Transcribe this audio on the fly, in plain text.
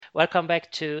Welcome back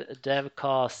to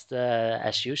Dev.Cast,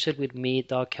 as usual with me,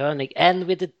 Dag Koenig, and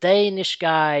with the Danish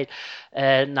guy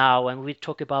now, and we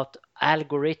talk about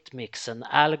algorithmics and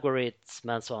algorithms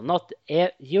and so on. Not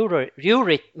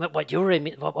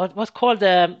what's called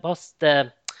what's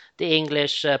the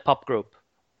English pop group?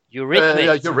 Yeah,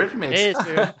 Eurythmics. Eurythmics. Yes,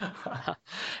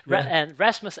 Yeah. and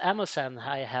Rasmus Amundsen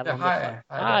I have Yeah. on the phone.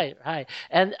 Hi there. Hi.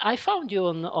 And I found you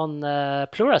on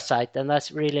Pluralsight, and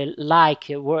that's really like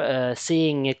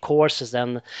seeing courses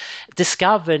and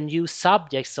discover new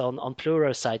subjects on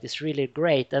Pluralsight is really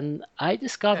great. And I Yeah, it's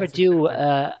discovered a great you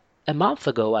place. a month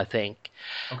ago, I think.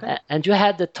 Okay. And you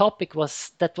had the topic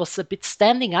was a bit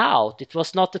standing out. It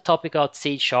was not the topic about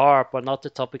C sharp or not the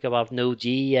topic about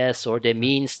Node.js or the Mm.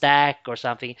 mean stack or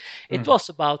something. It Mm. was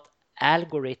about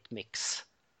algorithmics.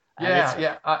 And Yeah, it's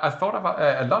yeah. I thought about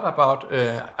a lot about.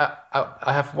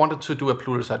 I have wanted to do a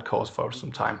Pluralsight course for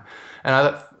some time, and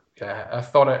I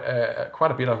thought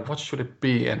quite a bit of what should it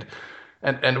be, and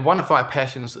one of my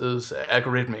passions is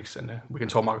algorithmics, and we can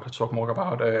talk more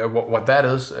about what that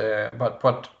is.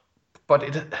 But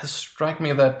it has struck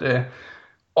me that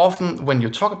often when you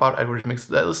talk about algorithmics,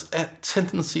 there is a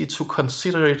tendency to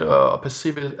consider it or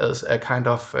perceive it as a kind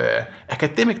of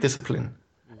academic discipline,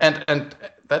 and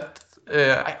that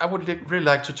I would really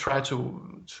like to try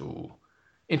to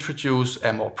introduce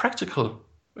a more practical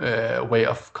way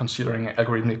of considering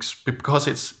algorithmics because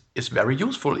it's very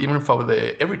useful even for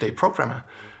the everyday programmer.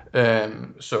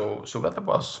 So that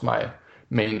was my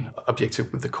main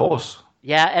objective with the course.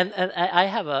 yeah, and I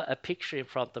have a picture in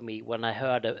front of me when I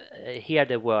hear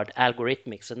the word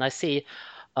algorithmics, and I see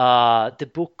the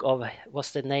book of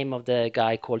what's the name of the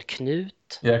guy called Knut?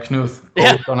 Yeah, Knuth,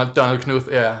 Yeah, old Donald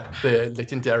Knuth, yeah, the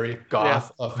legendary yeah,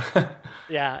 Garth of.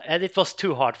 yeah, and it was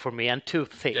too hard for me and too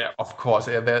thick. Yeah, of course.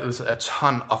 Yeah, there is a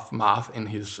ton of math in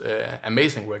his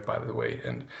amazing work, by the way.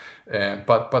 And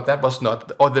but that was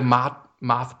not, or the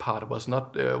math part was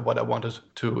not what I wanted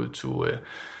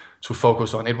to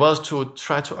focus on. It was to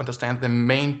try to understand the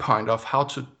main point of how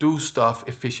to do stuff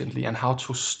efficiently and how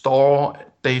to store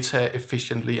data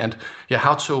efficiently, and yeah,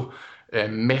 how to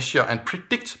measure and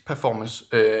predict performance.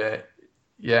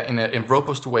 Yeah, in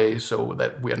robust way, so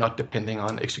that we are not depending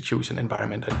on execution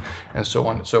environment and so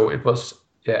on. So it was,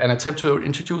 yeah, an attempt to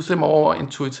introduce the more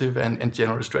intuitive and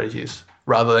general strategies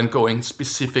rather than going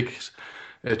specific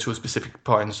to specific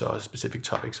points or specific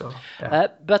topics. Or yeah,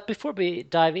 But before we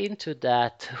dive into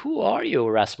that, who are you,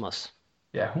 Rasmus?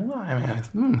 yeah. I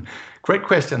mean, great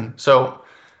question. So,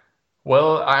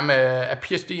 well, I'm a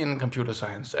PhD in computer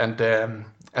science, and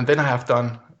then I have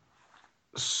done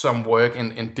some work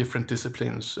in different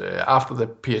disciplines. After the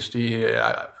PhD,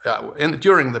 and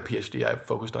during the PhD, I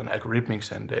focused on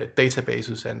algorithmics and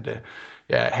databases and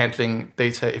yeah, handling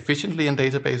data efficiently in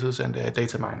databases and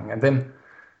data mining. And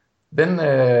then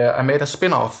I made a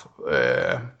spin-off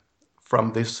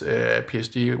from this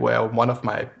PhD where one of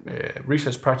my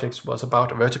research projects was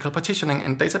about vertical partitioning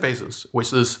in databases,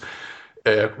 which is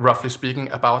roughly speaking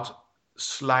about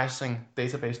slicing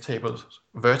database tables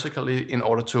vertically in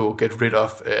order to get rid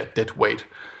of dead weight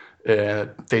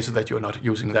data that you're not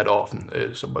using that often.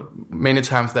 But many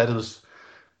times that is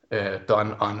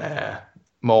done on a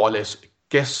more or less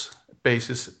guess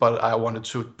basis, but I wanted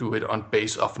to do it on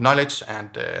base of knowledge and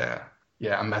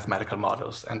yeah, mathematical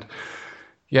models. And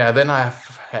yeah, then I've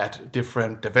had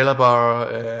different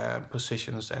developer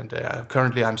positions, and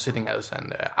currently I'm sitting as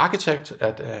an architect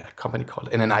at a company called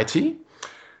NNIT.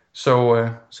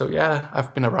 So yeah,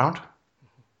 I've been around.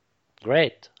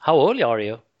 Great. How old are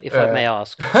you, if I Uh, may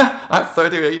ask? I'm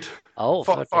 38 Oh,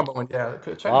 for a 30. moment, yeah,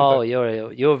 turning Oh,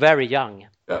 30. you're very young.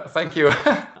 Thank you.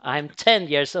 I'm 10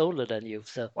 years older than you,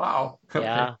 so Wow. Okay.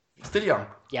 yeah. Still young.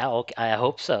 Yeah, okay. I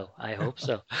hope so. I hope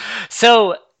so.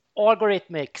 So,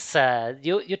 algorithmics,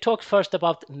 you talked first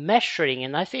about measuring,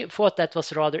 and thought that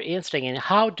was rather interesting. And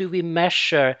how do we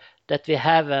measure that we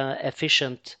have an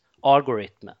efficient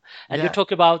algorithm? And you Yeah.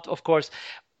 talk about, of course,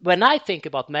 when I think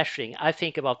about measuring, I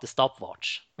think about the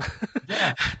stopwatch.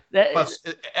 Yeah. The- But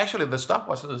actually, the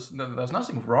stopwatch is there's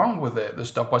nothing wrong with the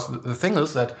stopwatch. The thing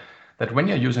is that when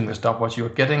you're using the stopwatch,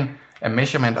 you're getting a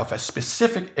measurement of a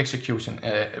specific execution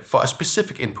for a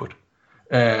specific input.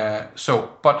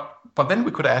 But then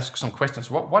we could ask some questions.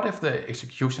 What if the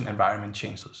execution environment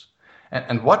changes,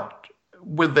 and what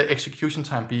will the execution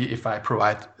time be if I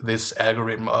provide this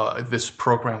algorithm or this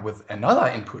program with another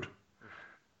input?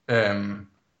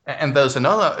 And there's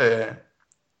another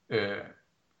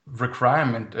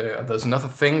requirement. There's another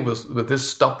thing with this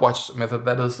stopwatch method,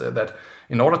 that is that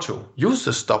in order to use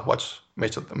the stopwatch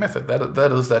method,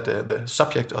 that is that the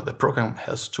subject of the program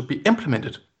has to be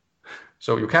implemented.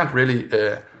 So you can't really,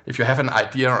 if you have an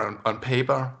idea on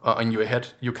paper or in your head,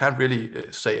 you can't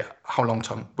really say how long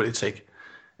time will it take.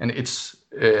 And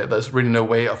there's really no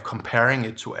way of comparing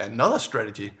it to another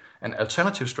strategy, an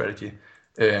alternative strategy,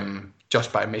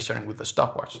 just by measuring with the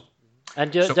stopwatch.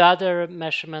 And So the other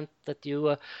measurement that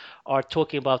you are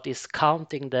talking about is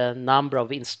counting the number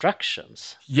of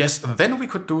instructions. yes, then we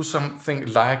could do something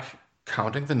like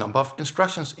counting the number of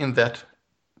instructions in that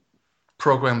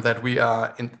program that we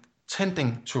are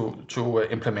intending to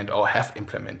implement or have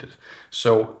implemented.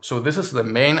 So this is the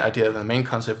main idea, the main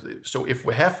concept. So if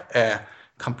we have a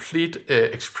complete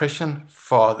expression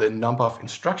for the number of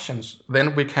instructions,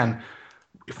 then we can,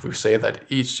 if we say that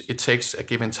it takes a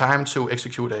given time to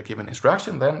execute a given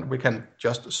instruction, then we can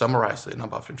just summarize the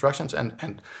number of instructions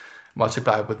and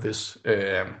multiply with this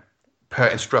per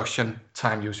instruction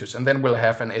time usage, and then we'll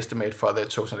have an estimate for the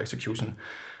total execution.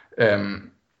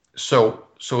 So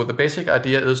the basic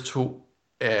idea is to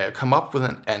come up with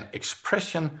an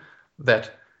expression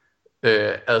that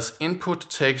as input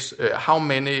takes how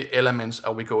many elements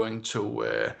are we going to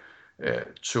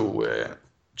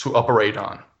operate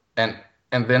on,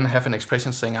 and then have an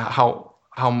expression saying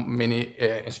how many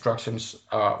instructions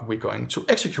are we going to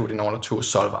execute in order to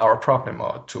solve our problem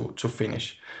or to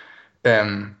finish.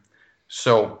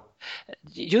 So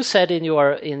You said in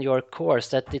your course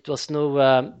that it was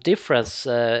no difference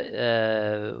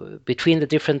between the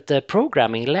different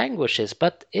programming languages,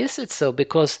 but is it so?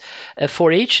 Because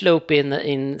for each loop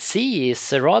in C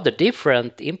is rather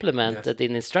different implemented yes.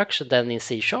 in instruction than in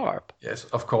C sharp. Yes,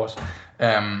 of course.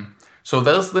 So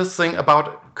there's this thing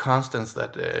about constants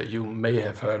that you may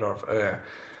have heard of.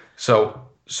 So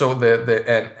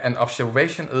an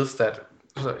observation is that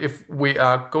if we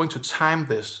are going to time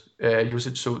this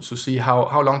usage to see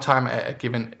how long time a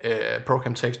given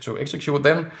program takes to execute,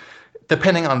 then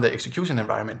depending on the execution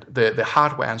environment, the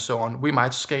hardware and so on, we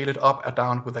might scale it up or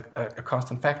down with a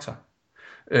constant factor.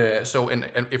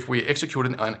 And if we execute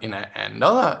it in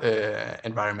another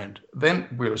environment, then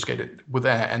we'll scale it with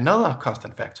another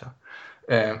constant factor.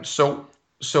 So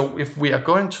if we are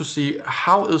going to see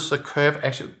how is the curve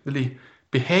actually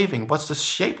behaving, what's the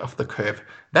shape of the curve,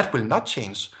 that will not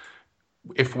change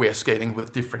if we are scaling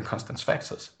with different constant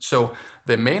factors. So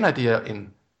the main idea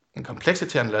in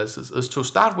complexity analysis is to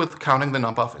start with counting the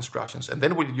number of instructions, and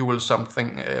then you will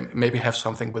maybe have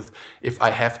something with, if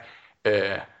I have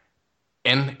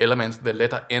n elements, the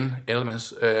letter n elements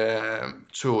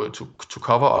to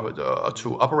cover or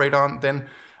to operate on, then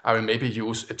I will maybe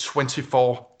use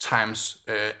 24 times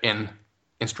n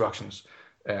instructions.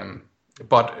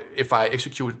 But if I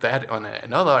execute that on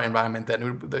another environment,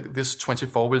 then this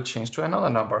 24 will change to another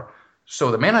number. So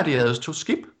the main idea is to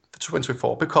skip the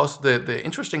 24, because the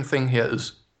interesting thing here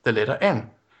is the letter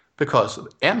n. Because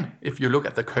n, if you look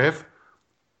at the curve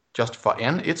just for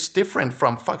n, it's different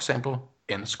from, for example,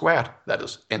 n squared, that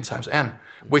is n times n,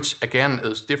 which again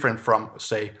is different from,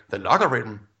 say, the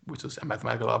logarithm, which is a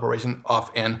mathematical operation of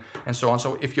n, and so on.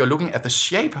 So if you're looking at the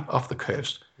shape of the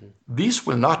curves, these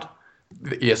will not,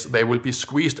 yes, they will be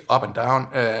squeezed up and down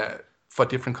for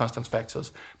different constant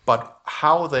factors, but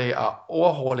how they are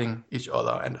overhauling each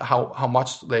other and how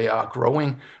much they are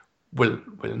growing will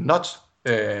not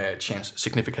change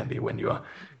significantly when you are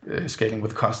scaling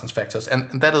with constant factors.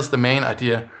 And that is the main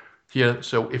idea here.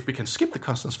 So if we can skip the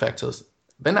constant factors,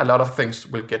 then a lot of things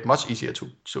will get much easier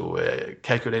to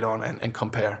calculate on and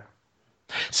compare.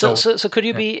 So could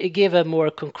you give a more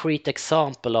concrete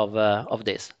example of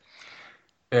this?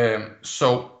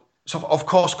 So of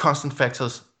course constant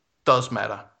factors does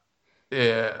matter.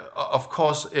 Of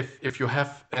course, if you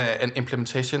have an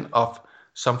implementation of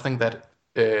something that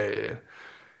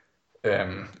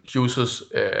uses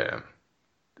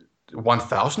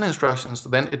 1,000 instructions,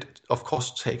 then it of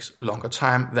course takes longer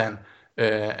time than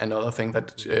another thing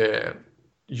that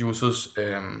uses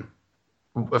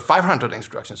 500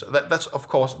 instructions. That's of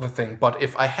course the thing. But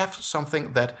if I have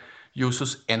something that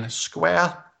uses n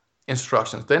square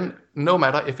instructions, then no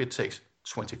matter if it takes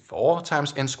 24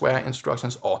 times n square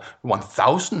instructions or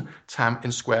 1,000 times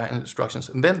n square instructions,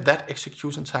 and then that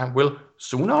execution time will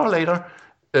sooner or later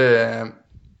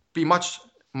be much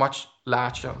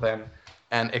larger than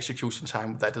an execution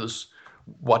time that is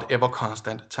whatever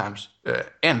constant times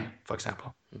n, for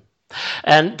example.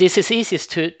 And this is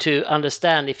easiest to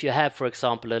understand if you have, for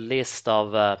example, a list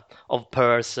of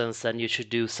persons, and you should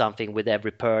do something with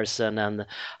every person. And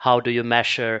how do you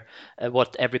measure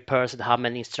what every person, how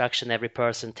many instruction every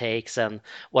person takes, and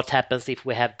what happens if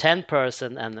we have 10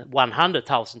 person and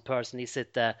 100,000 person? Is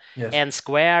it a Yes. n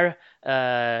square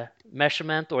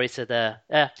measurement, or is it a?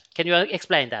 Can you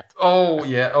explain that? Oh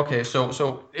yeah, okay.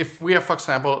 So if we are, for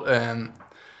example,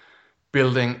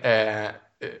 building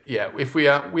if we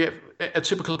have a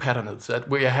typical pattern is that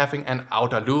we are having an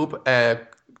outer loop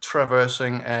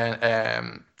traversing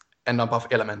a number of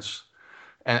elements,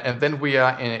 and then we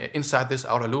are inside this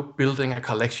outer loop building a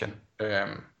collection,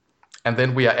 and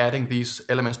then we are adding these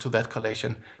elements to that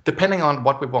collection depending on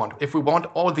what we want. If we want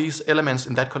all these elements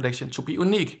in that collection to be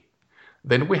unique,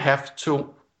 then we have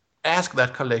to ask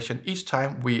that collection each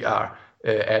time we are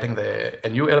adding a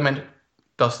new element,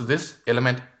 does this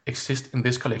element exist in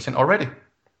this collection already?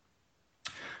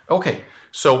 Okay,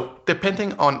 so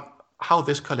depending on how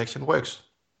this collection works,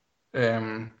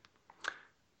 then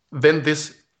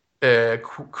this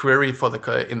query for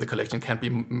in the collection can be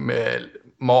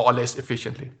more or less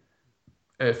efficiently.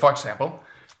 For example,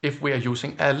 if we are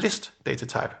using a list data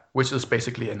type, which is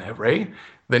basically an array,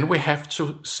 then we have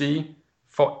to see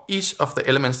for each of the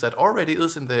elements that already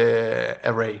is in the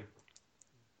array.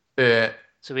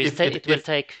 So it will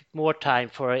take more time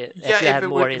for if you have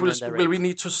more in the array. Will we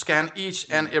need to scan each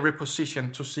and every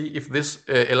position to see if this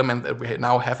element that we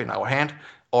now have in our hand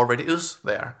already is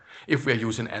there. If we are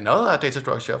using another data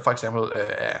structure, for example,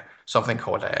 something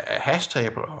called a hash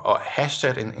table or a hash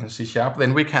set in C#,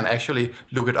 then we can actually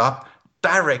look it up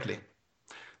directly.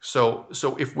 So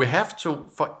if we have to,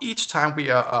 for each time we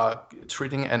are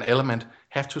treating an element,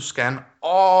 have to scan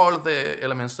all the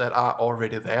elements that are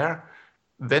already there,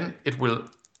 then it will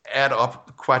add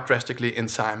up quite drastically in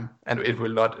time, and it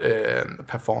will not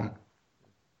perform.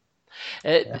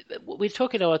 We're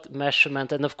talking about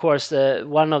measurement, and of course,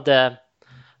 one of the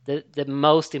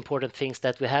most important things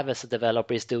that we have as a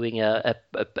developer is doing a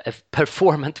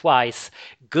performance-wise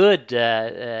good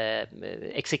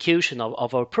execution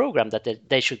of our program, that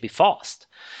they should be fast.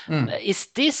 Is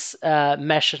this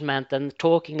measurement and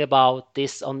talking about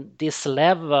this on this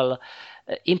level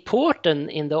important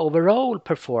in the overall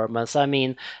performance? I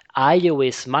mean, IO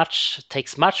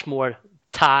takes much more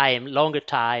time, longer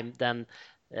time than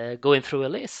going through a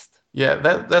list. Yeah,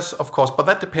 that's of course, but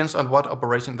that depends on what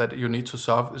operation that you need to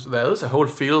solve. There is a whole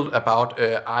field about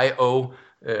I/O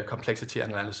complexity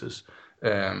analysis,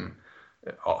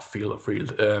 or field.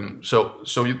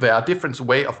 So there are different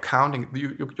way of counting.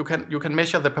 You can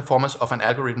measure the performance of an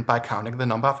algorithm by counting the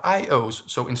number of I/Os.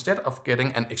 So instead of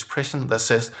getting an expression that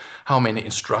says how many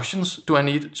instructions do I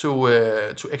need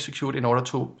to execute in order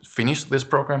to finish this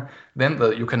program, then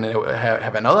you can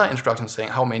have another instruction saying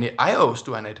how many I/Os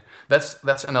do I need.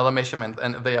 That's another measurement,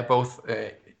 and they are both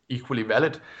equally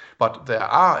valid. But there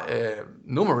are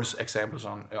numerous examples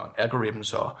on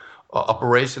algorithms or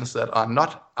operations that are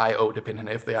not I/O dependent.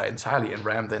 If they are entirely in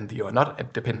RAM, then they are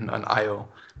not dependent on I/O,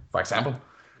 for example.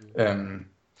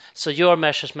 So your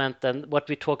measurement and what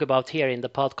we talk about here in the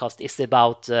podcast is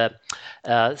about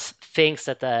things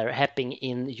that are happening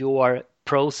in your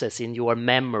process, in your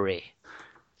memory.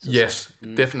 Yes,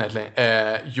 definitely.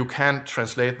 You can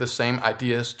translate the same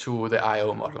ideas to the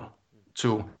I/O model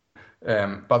too.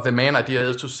 But the main idea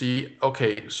is to see,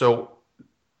 okay, so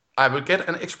I will get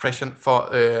an expression for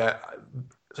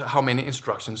how many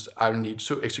instructions I need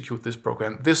to execute this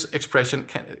program. This expression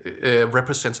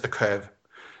represents a curve.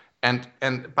 And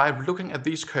by looking at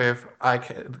these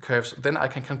curves, then I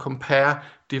can compare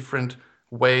different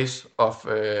ways of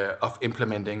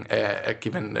implementing a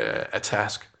given a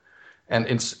task. And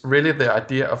it's really the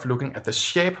idea of looking at the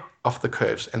shape of the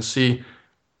curves and see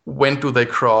when do they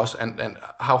cross and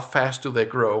how fast do they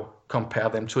grow, compare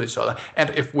them to each other. And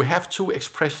if we have two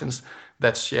expressions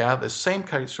that share the same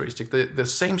characteristic, the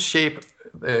same shape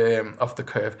of the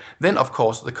curve, then of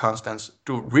course the constants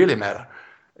do really matter.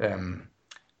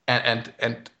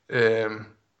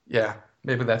 Yeah,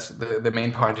 maybe that's the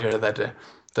main point here,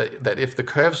 that if the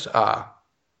curves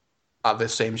are the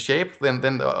same shape, then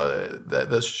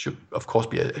there should of course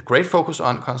be a great focus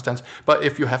on constants. But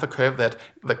if you have a curve that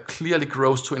clearly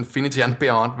grows to infinity and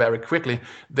beyond very quickly,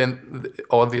 then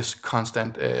all this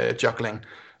constant juggling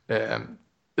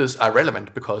is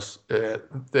irrelevant, because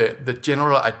the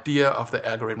general idea of the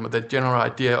algorithm, the general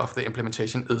idea of the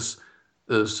implementation is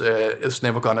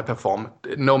never gonna perform,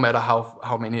 no matter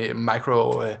how many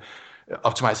micro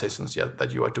optimizations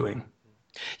that you are doing.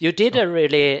 You did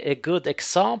a good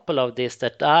example of this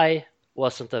that I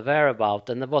wasn't aware about,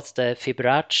 and that was the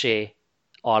Fibonacci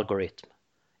algorithm.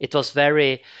 It was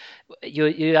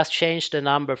you just changed the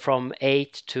number from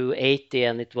 8 to 80,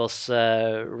 and it was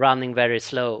running very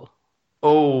slow.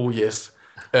 Oh yes,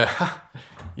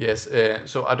 yes.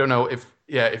 So I don't know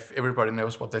if everybody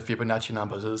knows what the Fibonacci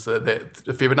numbers is.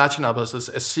 The Fibonacci numbers is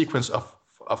a sequence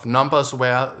of numbers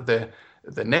where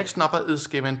the next number is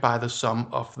given by the sum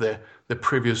of the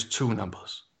previous two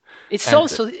numbers. And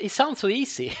it sounds so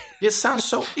easy. it sounds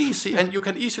so easy, and you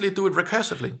can easily do it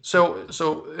recursively. So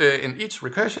in each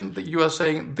recursion, you are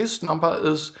saying this number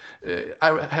is,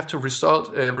 I have to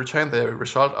return the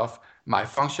result of my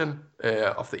function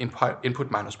of the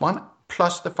input minus one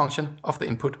plus the function of the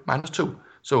input minus two.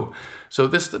 So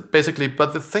this basically,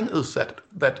 but the thing is that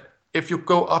if you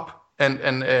go up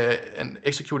and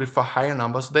execute it for higher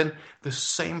numbers, then the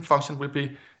same function will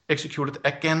be executed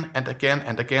again and again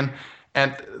and again,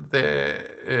 and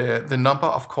the number,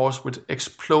 of course, would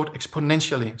explode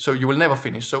exponentially. So you will never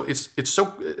finish. So it's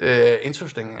so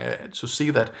interesting to see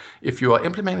that if you are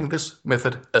implementing this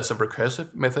method as a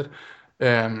recursive method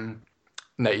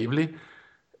naively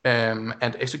and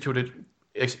executing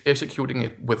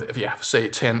it with, say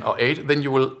 10 or 8, then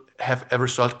you will have a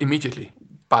result immediately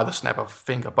by the snap of a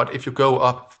finger. But if you go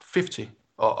up 50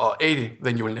 or 80,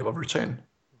 then you will never return.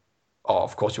 Or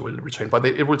of course you will return, but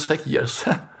it will take years.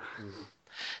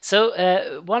 So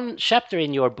one chapter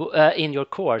in your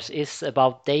course is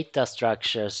about data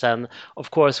structures, and of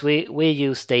course we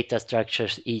use data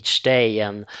structures each day,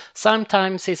 and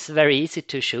sometimes it's very easy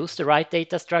to choose the right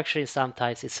data structure, and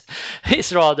sometimes it's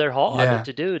rather harder Yeah.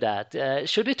 to do that.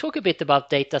 Should we talk a bit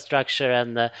about data structure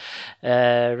and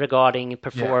regarding Yeah.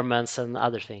 performance and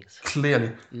other things?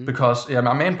 Clearly, because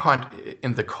my main point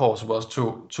in the course was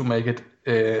to make it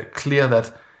clear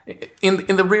that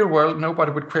in the real world,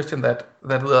 nobody would question that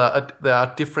there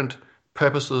are different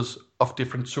purposes of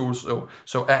different tools.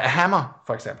 So a hammer,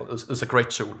 for example, is a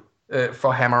great tool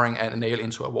for hammering a nail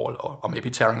into a wall, or maybe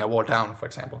tearing a wall down, for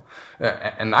example.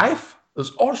 A knife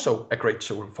is also a great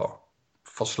tool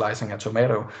for slicing a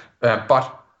tomato,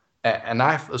 but a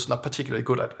knife is not particularly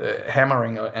good at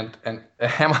hammering, and a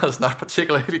hammer is not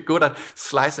particularly good at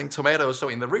slicing tomatoes. So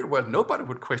in the real world, nobody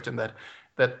would question that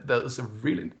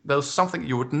there's something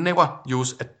you would never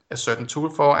use a certain tool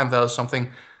for, and there's something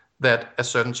that a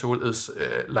certain tool is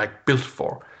like built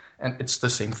for. And it's the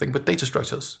same thing with data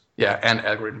structures, and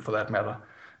algorithm for that matter.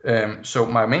 So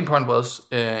my main point was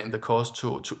in the course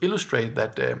to illustrate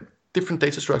that different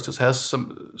data structures has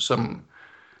some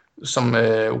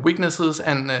weaknesses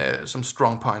and some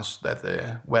strong points that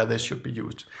where they should be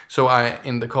used. So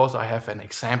in the course I have an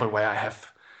example where I have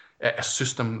a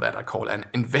system that I call an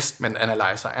investment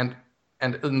analyzer, and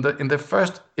in the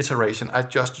first iteration I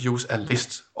just use a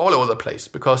list all over the place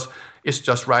because it's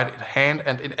just right at hand,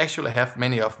 and it actually have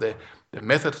many of the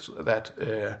methods that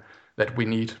we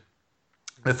need.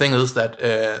 The thing is that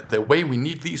the way we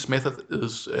need these methods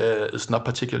is not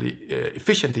particularly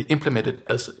efficiently implemented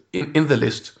as in the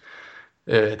list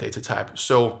data type.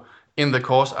 So in the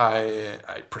course, I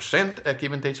present a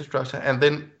given data structure, and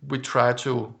then we try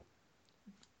to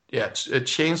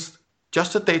change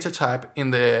just the data type in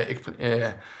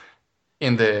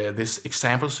this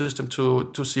example system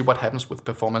to see what happens with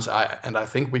performance. I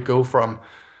think we go from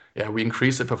we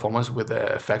increase the performance with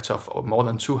a factor of more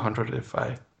than 200 if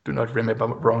I do not remember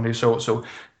wrongly. So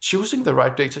choosing the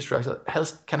right data structure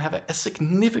can have a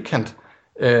significant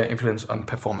influence on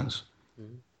performance.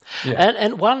 Yeah.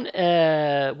 And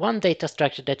one data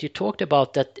structure that you talked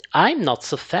about that I'm not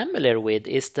so familiar with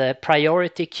is the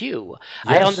priority queue.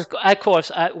 Yes. Of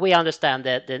course, we understand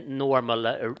the normal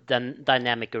the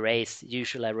dynamic arrays,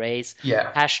 usual arrays,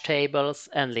 Yeah. hash tables,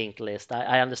 and linked list.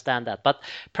 I understand that, but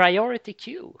priority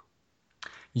queue.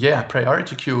 Yeah,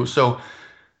 priority queue. So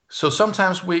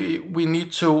sometimes we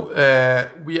need to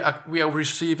we are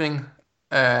receiving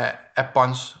a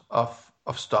bunch of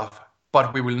stuff,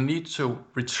 but we will need to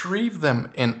retrieve them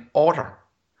in order.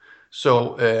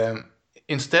 So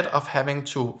instead of having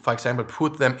to, for example,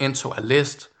 put them into a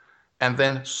list and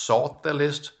then sort the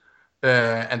list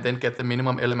and then get the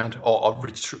minimum element, or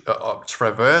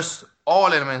traverse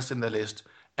all elements in the list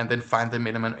and then find the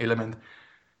minimum element,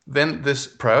 then this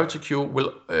priority queue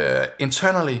will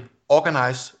internally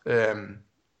organize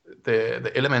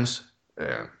the elements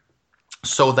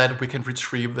so that we can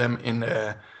retrieve them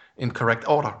in correct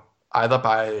order, either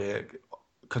by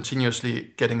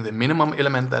continuously getting the minimum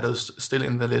element that is still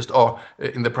in the list, or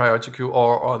in the priority queue,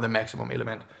 or the maximum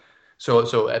element.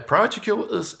 So a priority queue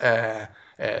is a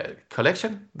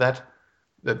collection that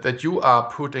you are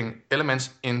putting elements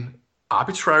in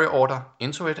arbitrary order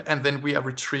into it, and then we are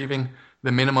retrieving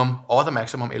the minimum or the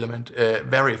maximum element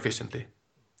very efficiently.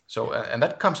 So and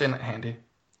that comes in handy.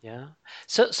 Yeah.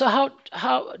 So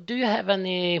how do you have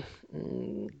any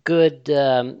good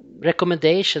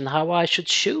recommendation how I should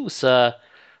choose a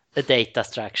data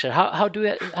structure?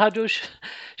 Should I just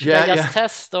Yeah.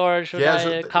 test, or should Yeah. So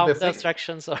I the count the thing,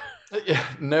 instructions, or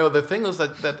no, the thing is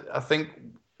that I think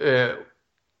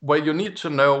where you need to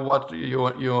know what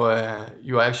you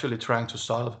are actually trying to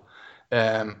solve.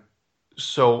 Um,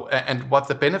 and what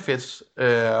the benefits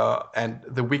and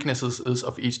the weaknesses is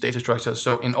of each data structure.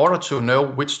 So in order to know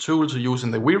which tool to use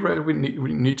in the WeRel, we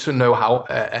need to know how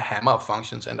a hammer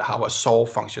functions and how a saw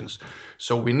functions.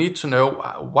 So we need to know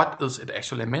what is it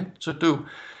actually meant to do.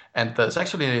 And there's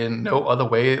actually no other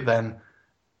way than,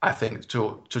 I think,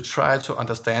 to try to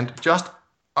understand just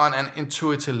on an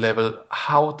intuitive level,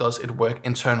 how does it work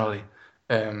internally?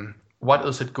 What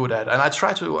is it good at? And I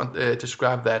try to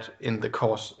describe that in the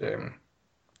course.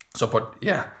 But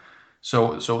yeah,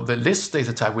 so the list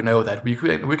data type, we know that we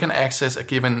can access a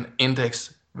given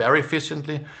index very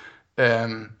efficiently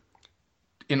um,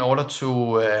 in order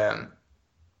to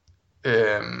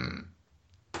um,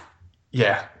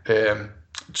 yeah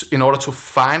in order to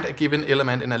find a given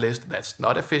element in a list. That's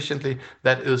not efficiently.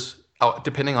 That is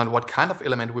depending on what kind of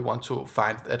element we want to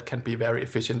find. That can be very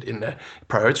efficient in the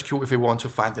priority queue if we want to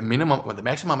find the minimum or the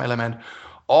maximum element,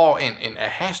 or in a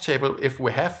hash table if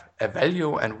we have a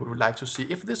value and we would like to see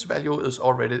if this value is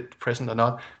already present or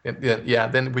not.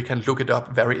 Then we can look it up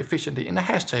very efficiently in a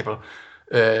hash table.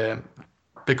 uh,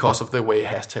 because of the way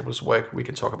hash tables work. We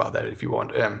can talk about that if you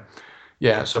want.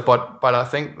 But I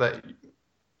think that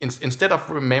instead of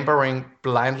remembering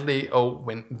blindly, oh,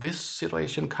 when this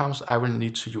situation comes, I will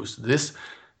need to use this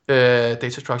data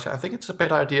structure. I think it's a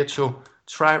better idea to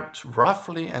try to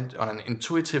roughly and on an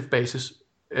intuitive basis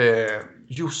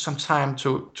use some time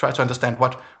to try to understand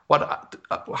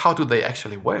how do they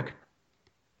actually work.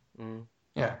 Mm.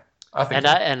 Yeah, I think And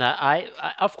so.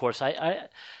 of course,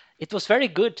 it was very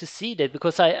good to see that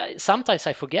because sometimes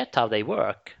I forget how they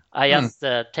work. I Mm, just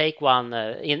take one.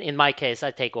 In my case,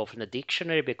 I take off in a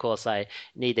dictionary because I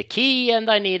need a key and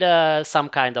I need some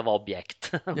kind of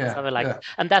object, yeah, something like yeah, that.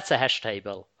 And that's a hash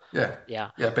table. yeah,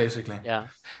 Yeah, yeah. Basically. yeah.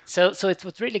 So it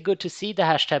was really good to see the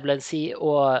hash table and see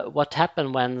what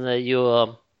happened when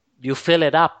you fill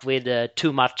it up with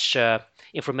too much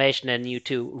information and you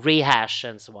to rehash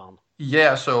and so on.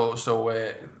 Yeah,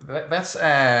 that's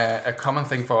a common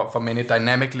thing for many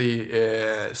dynamically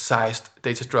sized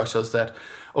data structures, that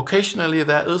occasionally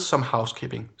there is some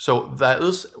housekeeping. So there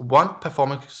is one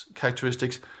performance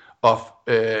characteristics of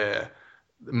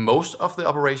most of the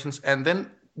operations, and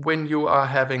then when you are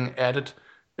having added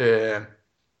uh,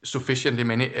 sufficiently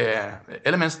many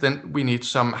elements, then we need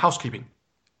some housekeeping,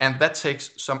 and that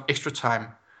takes some extra time.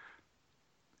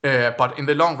 But in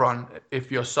the long run,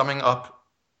 if you're summing up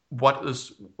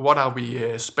what are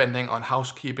we spending on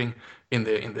housekeeping in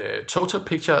the total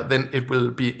picture, then it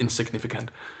will be insignificant.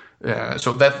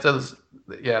 So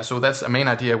that's a main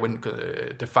idea when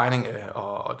defining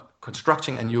or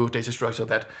constructing a new data structure,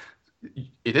 that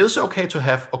it is okay to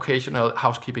have occasional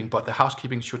housekeeping, but the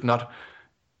housekeeping should not,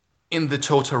 in the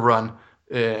total run,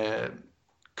 uh,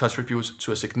 contribute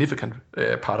to a significant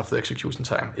part of the execution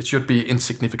time. It should be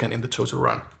insignificant in the total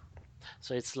run.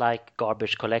 So it's like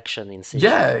garbage collection in C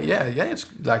sharp. Yeah. It's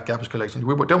like garbage collection.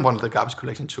 We don't want the garbage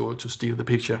collection to steal the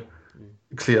picture.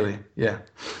 Mm. Clearly, yeah.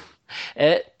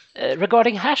 Uh,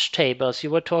 Regarding hash tables,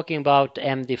 you were talking about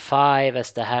MD5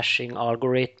 as the hashing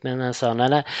algorithm and so on.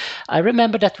 And I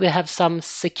remember that we have some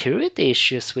security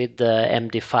issues with the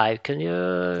MD5.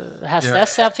 Has Yeah, that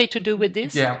something to do with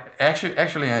this? yeah. Actually,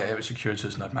 security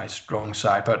is not my strong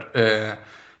side, but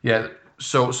yeah.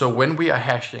 So when we are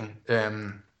hashing,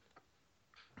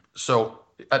 so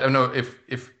I don't know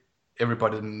if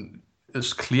everybody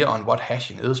is clear on what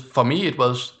hashing is. For me, it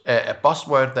was a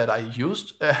buzzword that I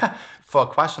used for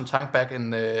quite some time back in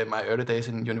my early days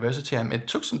in university, and it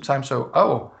took some time. So,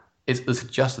 oh, is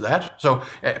it just that? So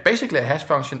basically, a hash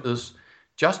function is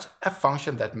just a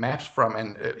function that maps from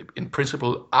an, in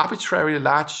principle, arbitrary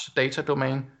large data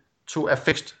domain to a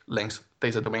fixed length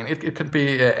data domain. It can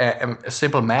be a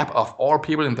simple map of all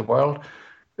people in the world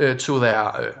to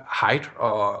their height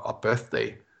or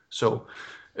birthday. So,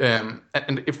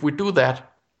 and if we do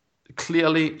that,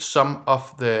 clearly some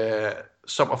of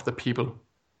the people,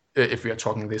 if we are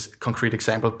talking this concrete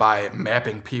example, by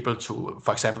mapping people to,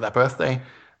 for example, their birthday,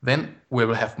 then we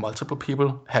will have multiple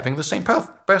people having the same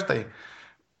birthday.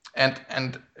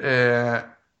 And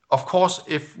of course,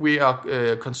 if we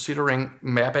are considering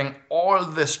mapping all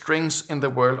the strings in the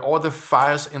world, all the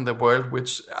files in the world,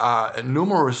 which are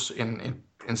numerous in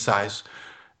size,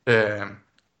 um,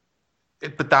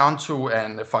 it down to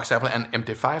for example, an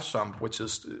MD5 sum, which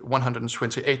is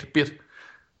 128 bit,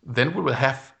 then we will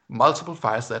have multiple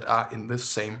files that are in the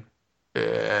same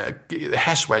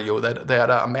hash value, that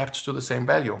are mapped to the same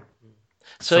value.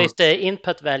 So So if the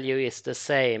input value is the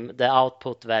same, the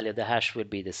output value, the hash will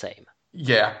be the same.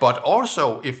 yeah, but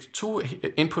also if two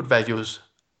input values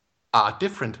are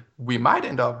different, we might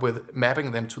end up with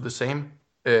mapping them to the same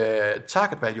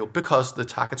target value because the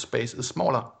target space is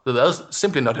smaller. So there's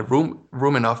simply not a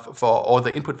room enough for all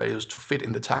the input values to fit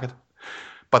in the target.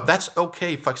 But that's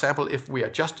okay. For example, if we are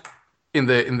just in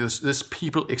this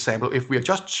people example, if we are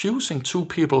just choosing two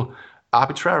people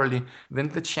arbitrarily, then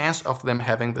the chance of them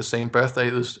having the same birthday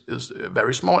is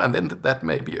very small, and then that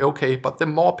may be okay. But the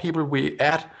more people we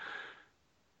add,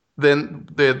 then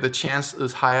the chance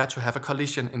is higher to have a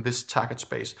collision in this target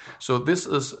space. So this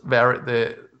is where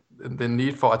the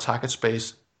need for a target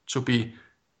space to be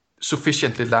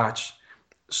sufficiently large.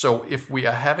 So if we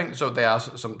are having, so there are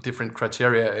some different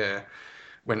criteria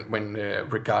when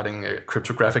regarding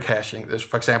cryptographic hashing. There's,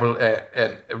 for example,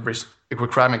 a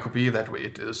requirement could be that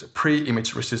it is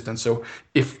pre-image resistant. So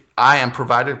if I am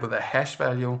provided with a hash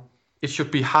value, it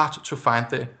should be hard to find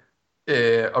the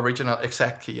original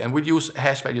exact key. And we use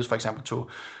hash values, for example, to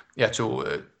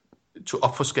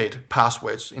obfuscate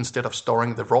passwords. Instead of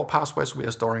storing the raw passwords, we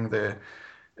are storing the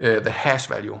hash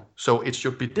value. So it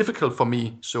should be difficult for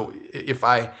me. So if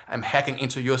I am hacking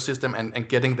into your system and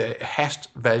getting the hashed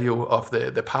value of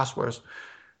the passwords,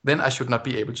 then I should not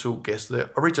be able to guess the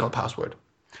original password.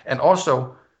 And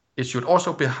also, it should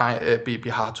also be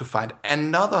hard to find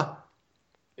another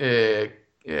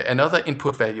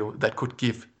input value that could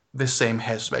give the same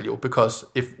hash value, because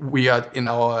if we are in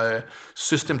our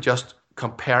system just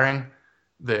comparing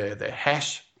the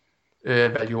hash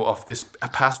value of this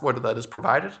password that is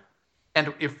provided,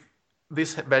 and if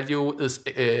this value is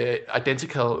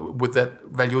identical with that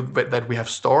value that we have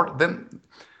stored, then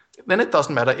it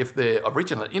doesn't matter if the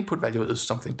original input value is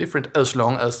something different, as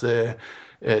long as the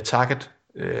target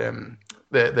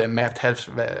the mapped hash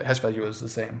value is the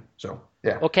same. So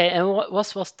yeah. Okay, and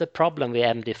what was the problem with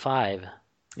MD5?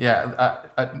 Yeah,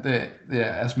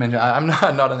 as mentioned, I'm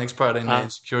not an expert in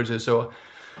security, so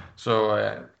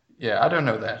yeah, I don't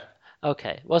know that.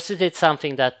 Okay, wasn't it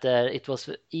something that it was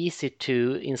easy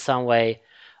to, in some way,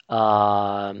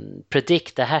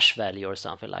 predict the hash value or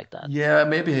something like that? Yeah,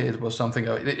 maybe it was something.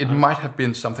 It might have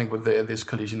been something with this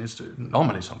collision. It's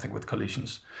normally something with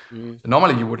collisions. So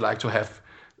normally, you would like to have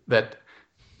that.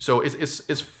 So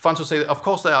it's fun to say. Of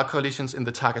course, there are collisions in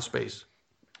the target space.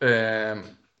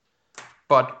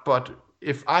 But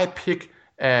if I pick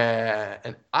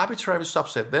an arbitrary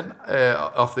subset then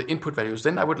of the input values,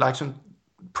 then I would like them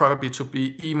probably to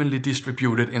be evenly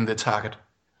distributed in the target,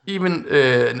 even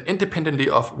independently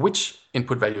of which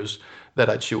input values that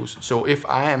I choose. So if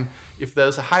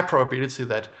there's a high probability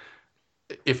that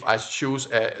if I choose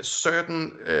a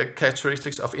certain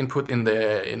characteristics of input in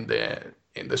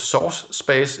the source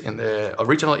space in the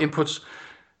original inputs,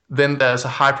 then there's a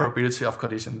high probability of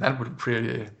collision. That would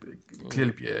clearly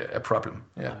be a problem.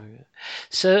 Yeah.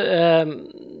 So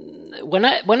when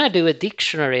I do a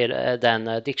dictionary, then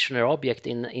a dictionary object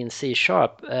in C#,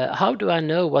 how do I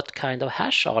know what kind of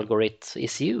hash algorithm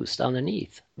is used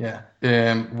underneath? Yeah.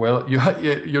 Well,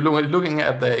 you're looking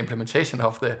at the implementation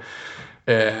of the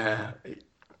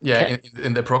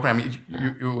in the program.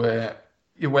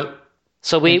 You well.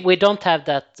 So we don't have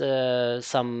that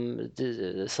some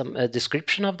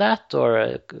description of that, or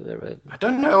I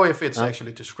don't know if it's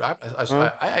actually described.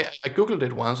 I googled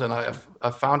it once and I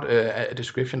found a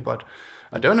description, but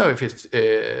I don't know if it's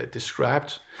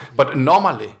described. But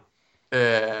normally,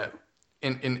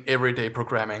 in everyday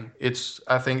programming,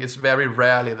 I think it's very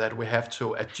rarely that we have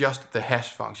to adjust the hash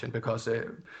function, because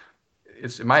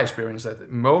it's in my experience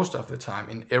that most of the time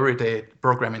in everyday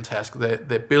programming tasks,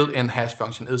 the built-in hash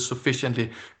function is sufficiently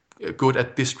good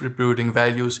at distributing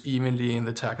values evenly in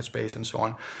the target space and so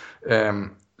on.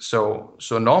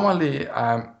 So normally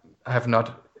I have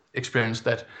not experienced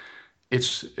that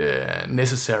it's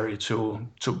necessary to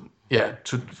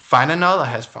find another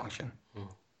hash function.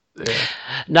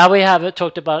 Now we have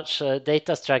talked about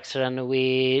data structure, and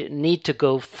we need to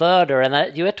go further.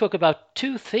 And you are talking about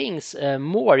two things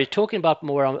more. You're talking about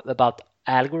more about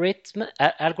algorithm.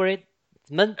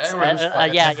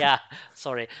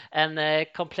 Sorry, and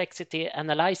complexity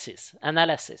analysis.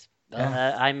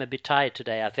 I'm a bit tired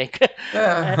today, I think.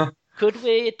 Could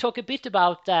we talk a bit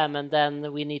about them, and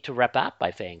then we need to wrap up,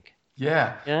 I think.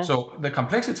 Yeah. So the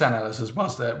complexity analysis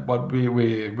was what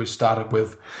we started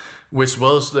with, which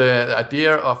was the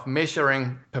idea of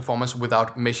measuring performance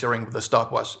without measuring the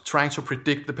stopwatch, trying to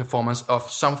predict the performance of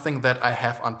something that I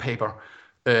have on paper,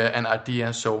 an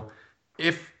idea. So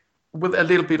if with a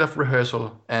little bit of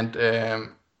rehearsal and a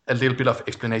little bit of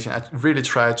explanation, I really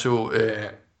try to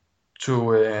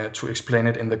explain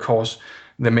it in the course,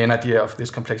 the main idea of this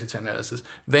complexity analysis.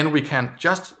 Then we can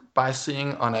just by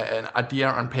seeing on an idea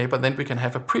on paper, then we can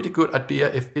have a pretty good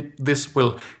idea if this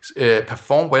will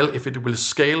perform well, if it will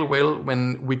scale well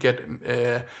when we get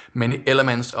many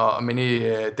elements or many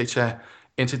data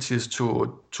entities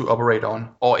to operate on,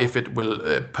 or if it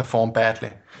will perform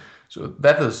badly. So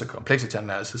that is a complexity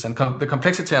analysis, and the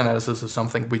complexity analysis is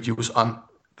something we use on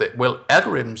the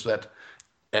algorithms. That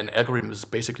an algorithm is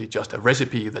basically just a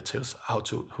recipe that tells how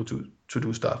to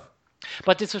do stuff.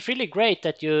 But it was really great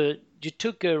that you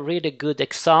took a really good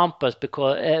examples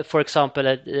because, for example,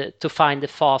 to find the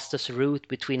fastest route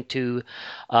between two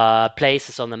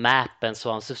places on the map and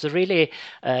so on. So it's a really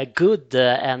good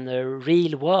and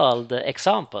real world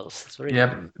examples. It's really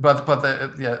Yeah, but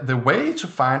the way to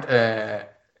find a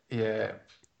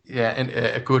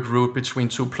good route between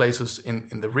two places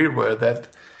in the real world, that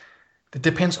it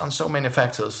depends on so many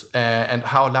factors and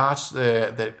how large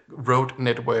the road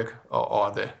network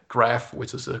or the graph,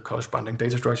 which is the corresponding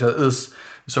data structure, is.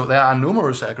 So there are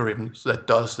numerous algorithms that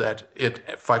does that.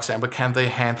 For example, can they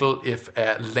handle if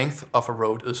a length of a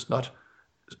road is not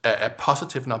a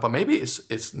positive number? Maybe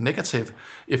it's negative.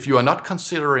 If you are not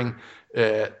considering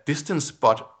distance,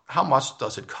 but how much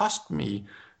does it cost me,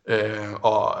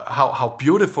 or how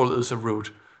beautiful is a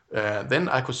route? Then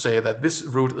I could say that this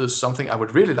route is something I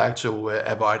would really like to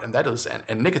avoid, and that is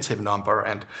a negative number.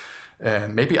 And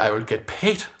maybe I will get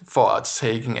paid for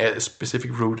taking a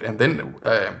specific route, and then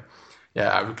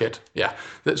I will get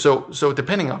So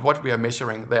depending on what we are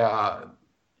measuring,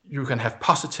 you can have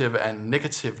positive and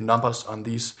negative numbers on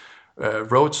these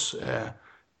roads,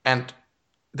 and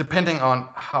depending on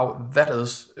how that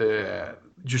is,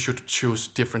 you should choose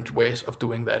different ways of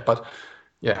doing that. But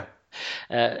yeah.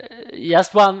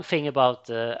 Just one thing about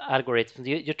algorithms.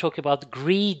 You talk about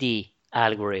greedy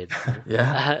algorithm.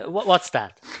 Yeah. What's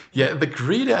that? Yeah, the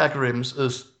greedy algorithms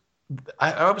is,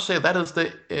 I would say that is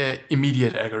the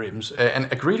immediate algorithms. And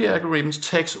a greedy algorithms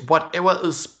takes whatever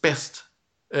is best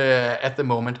at the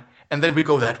moment, and then we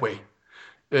go that way.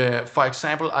 For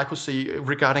example, I could see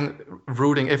regarding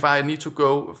routing, if I need to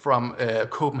go from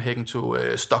Copenhagen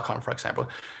to Stockholm, for example,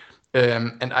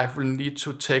 and I will need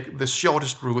to take the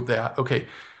shortest route there. Okay,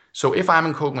 so if I'm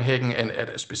in Copenhagen and at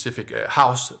a specific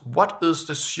house, what is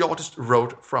the shortest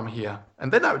road from here?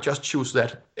 And then I would just choose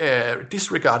that,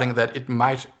 disregarding that it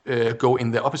might go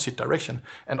in the opposite direction.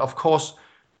 And of course,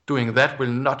 doing that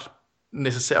will not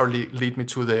necessarily lead me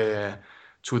to the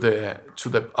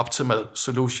optimal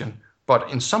solution. But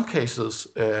in some cases,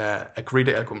 a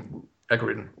greedy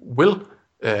algorithm will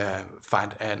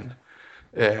find an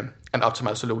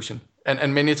optimal solution.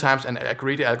 And many times a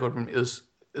greedy algorithm is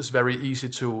very easy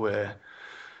to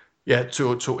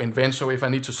invent. So if I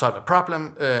need to solve a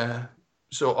problem,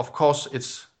 so of course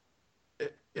it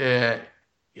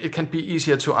can be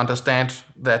easier to understand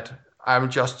that I will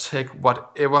just take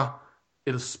whatever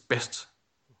is best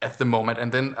at the moment,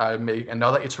 and then I'll make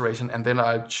another iteration, and then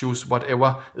I'll choose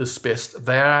whatever is best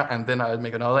there, and then I'll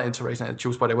make another iteration and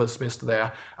choose whatever is best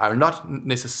there. I will not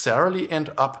necessarily end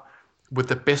up with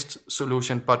the best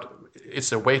solution, but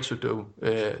it's a way to do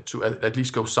to at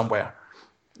least go somewhere.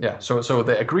 Yeah. So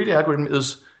the greedy algorithm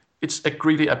it's a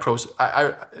greedy approach.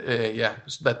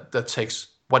 That takes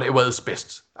whatever is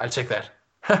best. I'll take that.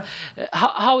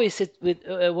 How is it with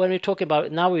when we're talking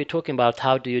about now? We're talking about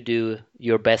how do you do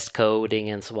your best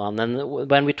coding and so on. And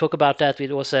when we talk about that,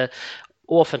 we also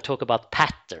often talk about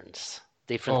patterns,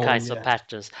 different kinds of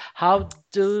patterns. How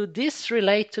do this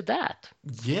relate to that?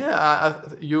 Yeah,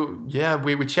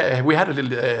 we had a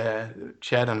little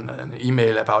chat and an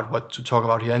email about what to talk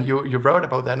about here, and you wrote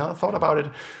about that, and I thought about it.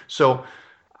 So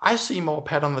I see more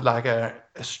patterns like a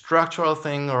structural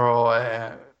thing,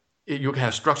 or you can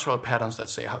have structural patterns that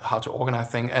say how to organize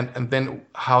things, and then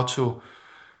how to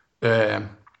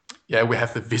we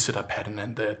have the visitor pattern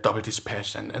and the double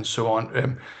dispatch and so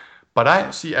on. But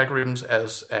I see algorithms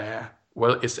as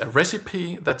it's a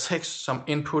recipe that takes some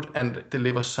input and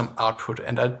delivers some output.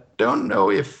 And I don't know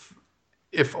if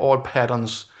all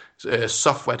patterns,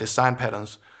 software design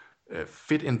patterns,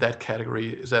 fit in that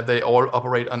category. That they all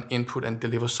operate on input and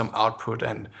deliver some output.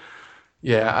 And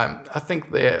I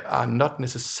think they are not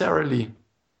necessarily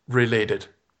related.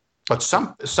 But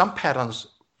some patterns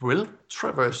will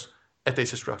traverse a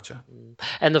data structure.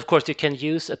 And of course, you can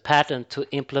use a pattern to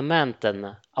implement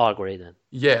an algorithm.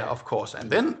 Yeah, of course.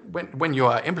 And then when you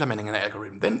are implementing an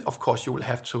algorithm, then of course you will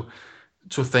have to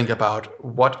think about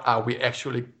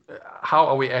how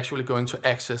are we actually going to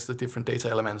access the different data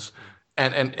elements,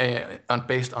 and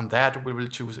based on that we will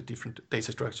choose the different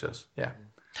data structures. Yeah.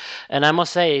 And I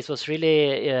must say, it was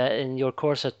really in your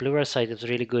course at Pluralsight, it was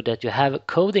really good that you have a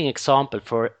coding example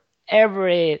for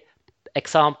every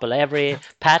example, every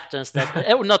patterns that,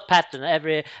 not pattern,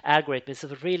 every algorithm is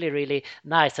really, really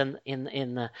nice. And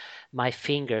in my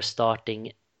fingers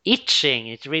starting itching.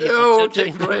 It really wants Oh, to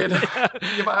okay, great.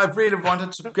 Yeah, but I really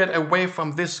wanted to get away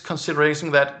from this consideration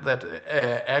that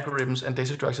algorithms and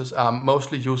data structures are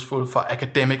mostly useful for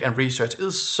academic and research. It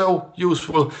is so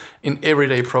useful in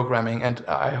everyday programming, and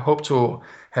I hope to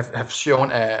have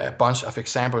shown a bunch of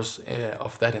examples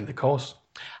of that in the course.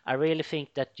 I really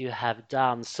think that you have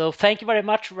done. So thank you very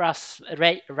much, Rasmus.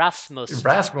 Rasmus,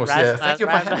 yeah, thank you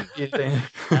for Rasmus. having me, Dane.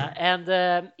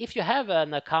 And if you have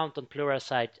an account on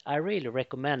Pluralsight, I really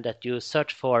recommend that you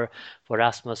search for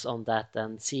Rasmus on that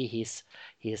and see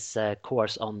his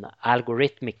course on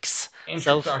algorithmics.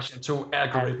 So Introduction to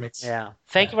algorithmics. yeah,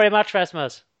 thank Yeah. you very much,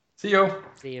 Rasmus. See you.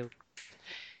 See you.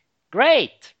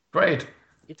 Great. Great.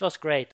 It was great.